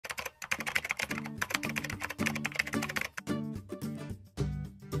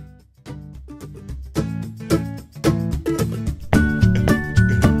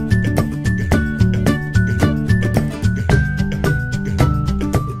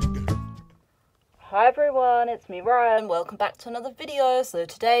Hi everyone, it's me Ryan. Welcome back to another video. So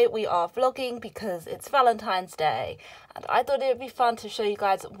today we are vlogging because it's Valentine's Day and I thought it would be fun to show you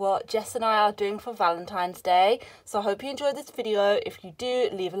guys what Jess and I are doing for Valentine's Day. So I hope you enjoyed this video. If you do,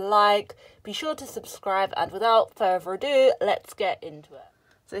 leave a like, be sure to subscribe, and without further ado, let's get into it.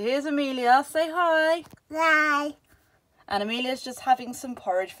 So here's Amelia, say hi. Hi. And Amelia's just having some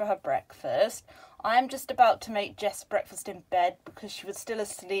porridge for her breakfast. I'm just about to make Jess breakfast in bed because she was still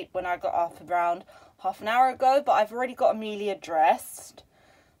asleep when I got up around half an hour ago, but I've already got Amelia dressed.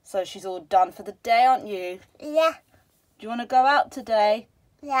 So she's all done for the day, aren't you? Yeah. Do you want to go out today?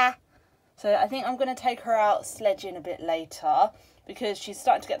 Yeah. So I think I'm going to take her out sledging a bit later because she's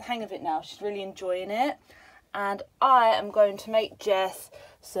starting to get the hang of it now. She's really enjoying it. And I am going to make Jess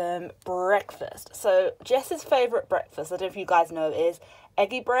some breakfast. So Jess's favourite breakfast, I don't know if you guys know, is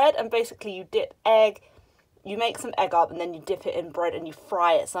eggy bread, and basically you make some egg up and then you dip it in bread and you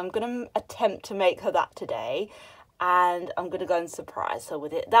fry it. So I'm going to attempt to make her that today, and I'm going to go and surprise her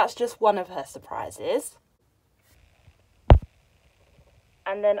with it. That's just one of her surprises.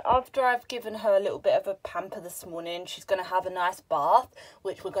 And then after I've given her a little bit of a pamper this morning, she's going to have a nice bath,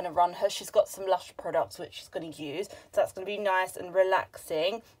 which we're going to run her. She's got some Lush products which she's going to use, so that's going to be nice and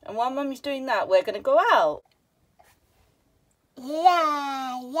relaxing. And while Mummy's doing that, we're going to go out.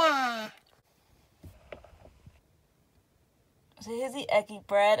 Yeah. So here's the eggy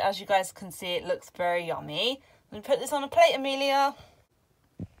bread. As you guys can see, it looks very yummy. I'm going to put this on a plate, Amelia.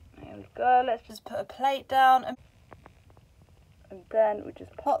 There we go. Let's just put a plate down. And then we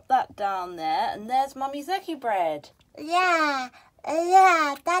just pop that down there. And there's Mummy's eggy bread. Yeah,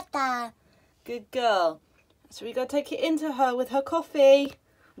 Tata. Good girl. So we go take it into her with her coffee.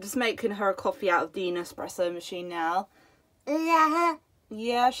 I'm just making her a coffee out of the Nespresso machine now. Yeah.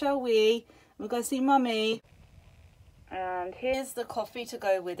 Yeah, shall we? We'll go see Mummy. And here's the coffee to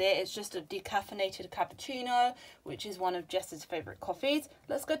go with it. It's just a decaffeinated cappuccino, which is one of Jess's favourite coffees.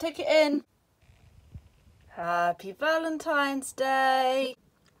 Let's go take it in. Happy Valentine's Day.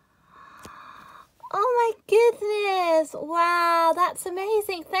 Oh my goodness. Wow, that's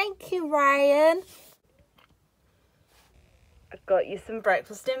amazing. Thank you, Ryan. I've got you some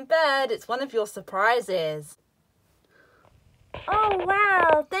breakfast in bed. It's one of your surprises. Oh,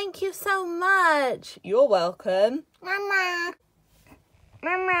 wow. Thank you so much. You're welcome. Mama.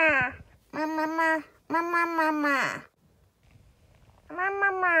 Mama. Mama. Mama. Mama.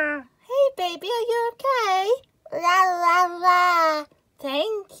 Mama. Hey, baby, are you okay? La.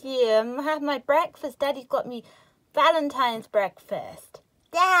 Thank you. I had my breakfast. Daddy's got me Valentine's breakfast.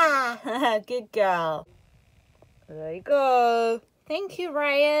 Yeah. Good girl. There you go. Thank you,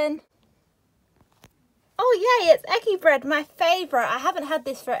 Ryan. Oh, yay, it's eggy bread, my favourite. I haven't had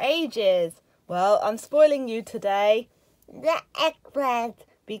this for ages. Well, I'm spoiling you today. The egg bread.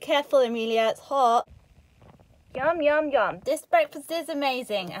 Be careful, Amelia, it's hot. Yum, yum, yum. This breakfast is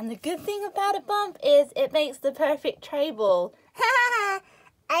amazing. And the good thing about a bump is it makes the perfect table.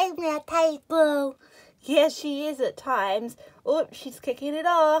 I'm a table. Yes, she is at times. Oh, she's kicking it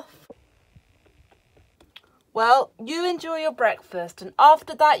off. Well, you enjoy your breakfast, and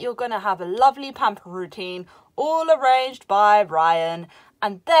after that you're going to have a lovely pamper routine, all arranged by Ryan.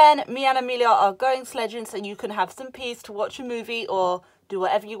 And then me and Amelia are going sledging so you can have some peace to watch a movie or do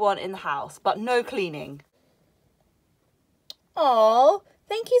whatever you want in the house, but no cleaning. Oh,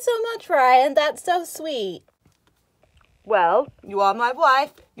 thank you so much, Ryan. That's so sweet. Well, you are my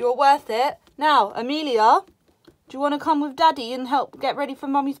wife. You're worth it. Now, Amelia, do you want to come with Daddy and help get ready for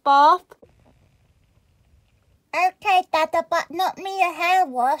Mummy's bath? Okay, Tata, but not me a hair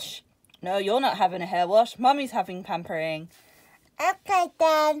wash. No, you're not having a hair wash. Mummy's having pampering. Okay,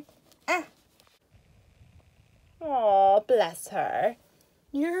 then. Oh, bless her.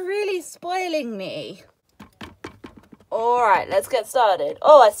 You're really spoiling me. All right, let's get started.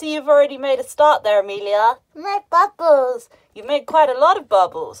 Oh, I see you've already made a start there, Amelia. My bubbles. You made quite a lot of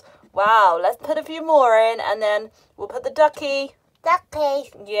bubbles. Wow, let's put a few more in and then we'll put the ducky.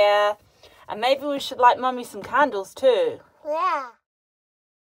 Ducky. Yeah. And maybe we should light Mummy some candles too. Yeah.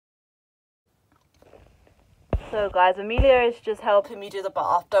 So guys, Amelia is just helping me do the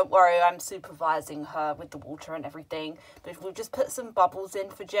bath. Don't worry, I'm supervising her with the water and everything. But we've just put some bubbles in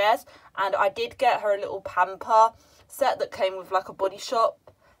for Jess. And I did get her a little pamper set that came with like a Body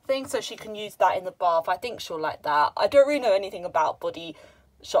Shop thing, so she can use that in the bath. I think she'll like that. I don't really know anything about Body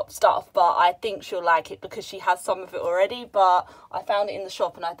Shop stuff, but I think she'll like it because she has some of it already. But I found it in the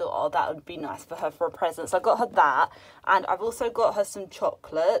shop and I thought, oh, that would be nice for her for a present. So I got her that, and I've also got her some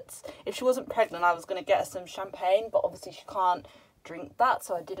chocolates. If she wasn't pregnant, I was going to get her some champagne, but obviously she can't drink that,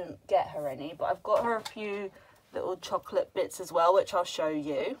 so I didn't get her any. But I've got her a few little chocolate bits as well, which I'll show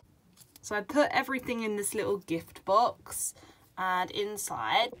you. So I put everything in this little gift box, and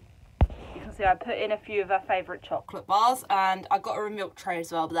inside you can see I put in a few of her favourite chocolate bars, and I got her a milk tray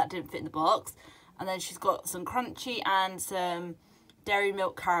as well, but that didn't fit in the box. And then she's got some crunchy and some dairy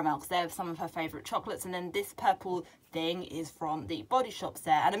milk caramel, because they're some of her favourite chocolates. And then this purple thing is from the Body Shop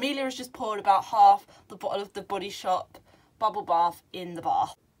set. And Amelia has just poured about half the bottle of the Body Shop bubble bath in the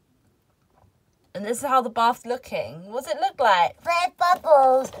bath. And this is how the bath's looking. What's it look like? Red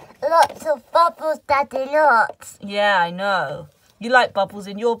bubbles. Lots of bubbles, Daddy, lots. Yeah, I know. You like bubbles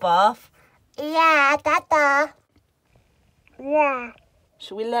in your bath? Yeah, Dada. Yeah.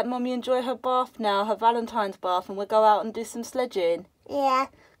 Should we let Mummy enjoy her bath now, her Valentine's bath, and we'll go out and do some sledging? Yeah.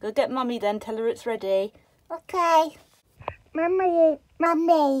 Go get Mummy then, tell her it's ready. Okay. Mummy.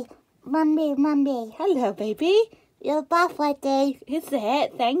 Hello, baby. Your bath ready. Is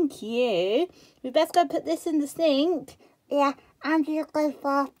it? Thank you. We best go put this in the sink. Yeah, I'm just going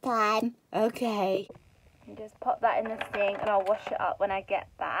bath time. Okay. You just pop that in the sink and I'll wash it up when I get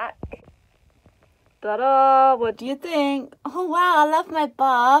back. Ta-da! What do you think? Oh wow, I love my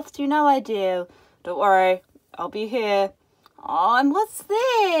baths. You know I do. Don't worry, I'll be here. Oh, and what's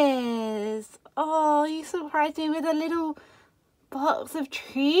this? Oh, you surprised me with a little box of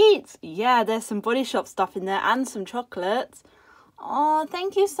treats. Yeah, there's some Body Shop stuff in there and some chocolates. Oh,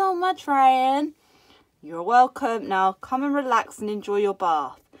 thank you so much, Ryan. You're welcome. Now come and relax and enjoy your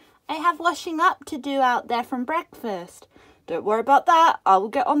bath. I have washing up to do out there from breakfast. Don't worry about that. I will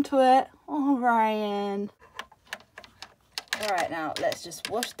get onto it. Oh, Ryan. All right, now let's just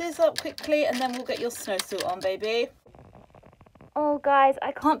wash this up quickly and then we'll get your snowsuit on, baby. Oh, guys,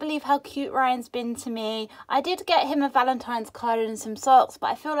 I can't believe how cute Ryan's been to me. I did get him a Valentine's card and some socks, but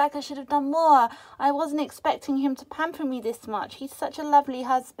I feel like I should have done more. I wasn't expecting him to pamper me this much. He's such a lovely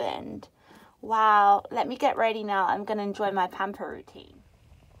husband. Wow, let me get ready now. I'm going to enjoy my pamper routine.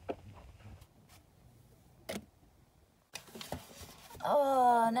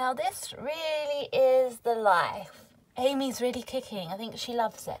 Oh, now this really is the life. Amy's really kicking. I think she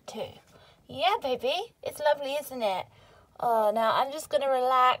loves it too. Yeah, baby. It's lovely, isn't it? Oh, now I'm just going to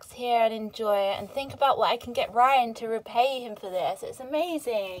relax here and enjoy it and think about what I can get Ryan to repay him for this. It's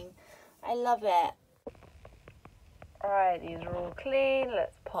amazing. I love it. Alright, these are all clean.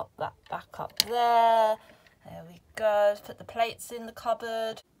 Let's pop that back up there. There we go. Let's put the plates in the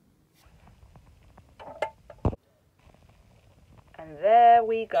cupboard. And there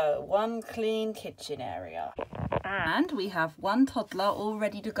we go. One clean kitchen area. And we have one toddler all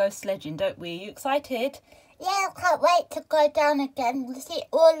ready to go sledging, don't we? Are you excited? Yeah, I can't wait to go down again. We'll see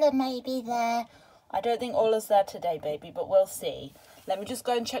Ola maybe there. I don't think Ola's there today, baby, but we'll see. Let me just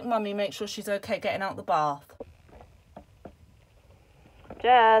go and check Mummy, make sure she's okay getting out the bath.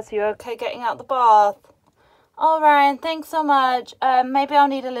 Jess, you okay getting out the bath? Oh, Ryan, thanks so much. Maybe I'll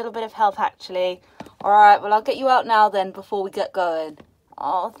need a little bit of help, actually. All right, well, I'll get you out now then before we get going.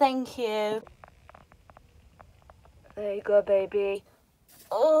 Oh, thank you. There you go, baby.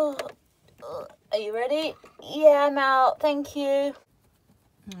 Oh, are you ready? Yeah, I'm out. Thank you.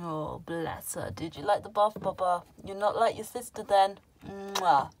 Oh, bless her. Did you like the bath, Bubba? You're not like your sister then.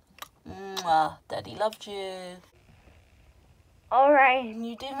 Mwah. Mwah. Daddy loved you. All right,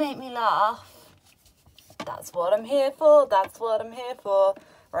 you do make me laugh. That's what I'm here for. That's what I'm here for.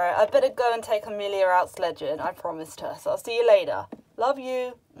 Right, I better go and take Amelia out sledging. I promised her. So I'll see you later. Love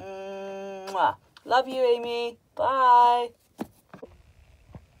you. Mwah. Love you, Amy. Bye.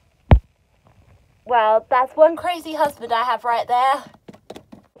 Well, that's one crazy husband I have right there.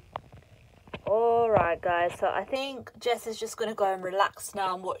 Alright, guys. So I think Jess is just going to go and relax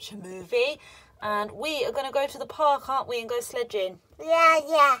now and watch a movie. And we are going to go to the park, aren't we, and go sledging?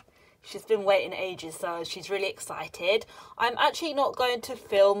 Yeah. She's been waiting ages, so she's really excited. I'm actually not going to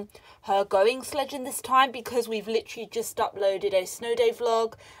film her going sledging this time because we've literally just uploaded a snow day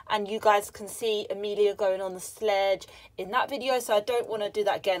vlog and you guys can see Amelia going on the sledge in that video, so I don't want to do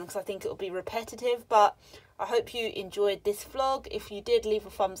that again because I think it will be repetitive. But I hope you enjoyed this vlog. If you did, leave a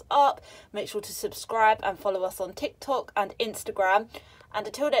thumbs up. Make sure to subscribe and follow us on TikTok and Instagram. And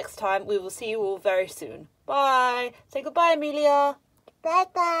until next time, we will see you all very soon. Bye. Say goodbye, Amelia.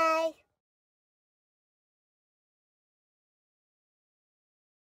 Bye-bye.